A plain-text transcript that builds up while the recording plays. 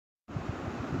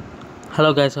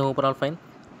Hello guys, I hope you're all fine.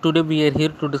 Today we are here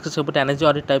to discuss about energy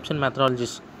audit types and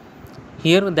methodologies.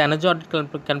 Here the energy audit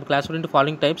can be classified into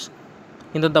following types.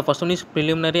 The first one is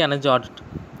preliminary energy audit.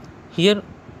 Here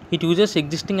it uses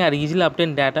existing or easily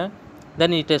obtained data,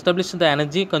 then it establishes the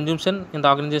energy consumption in the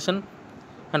organization,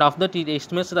 and after that it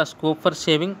estimates the scope for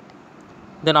saving.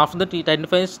 Then after that it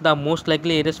identifies the most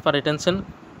likely areas for retention.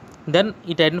 Then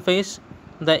it identifies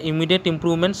the immediate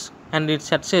improvements and it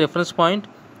sets a reference point.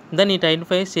 Then it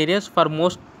identifies areas for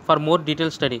more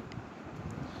detailed study.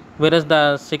 Whereas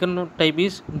the second type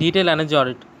is detailed energy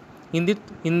audit. In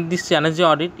this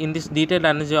detailed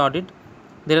energy audit,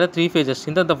 there are three phases.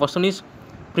 The first one is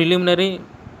preliminary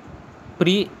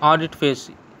pre-audit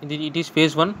phase. It is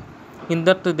phase one. In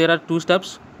that there are two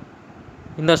steps.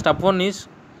 In the step one is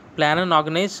plan and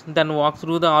organize, then walk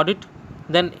through the audit,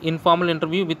 then informal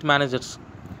interview with managers.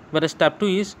 Whereas step two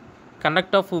is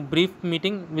conduct of brief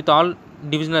meeting with all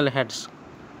divisional heads.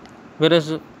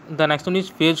 Whereas the next one is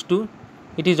phase two.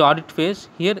 It is audit phase.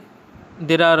 Here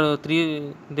there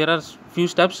are few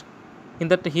steps. In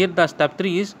that here the step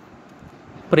three is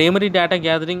primary data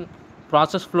gathering,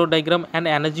 process flow diagram and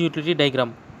energy utility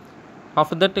diagram.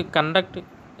 After that conduct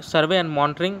survey and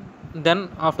monitoring. Then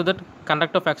after that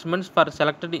conduct of experiments for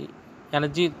selected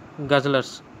energy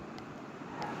guzzlers.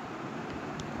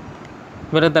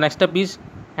 Whereas the next step is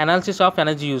analysis of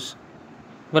energy use.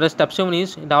 Whereas step 7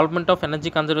 is development of energy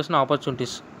conservation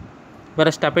opportunities.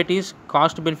 Whereas step 8 is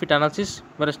cost benefit analysis.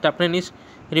 Whereas step 9 is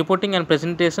reporting and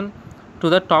presentation to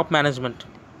the top management.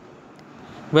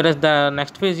 Whereas the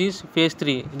next phase is phase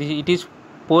 3. It is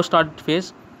post audit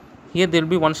phase. Here there will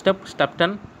be one step, step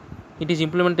 10. It is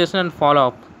implementation and follow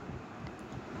up.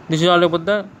 This is all about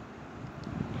the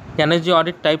energy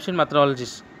audit types and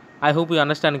methodologies. I hope you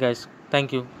understand guys.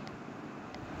 Thank you.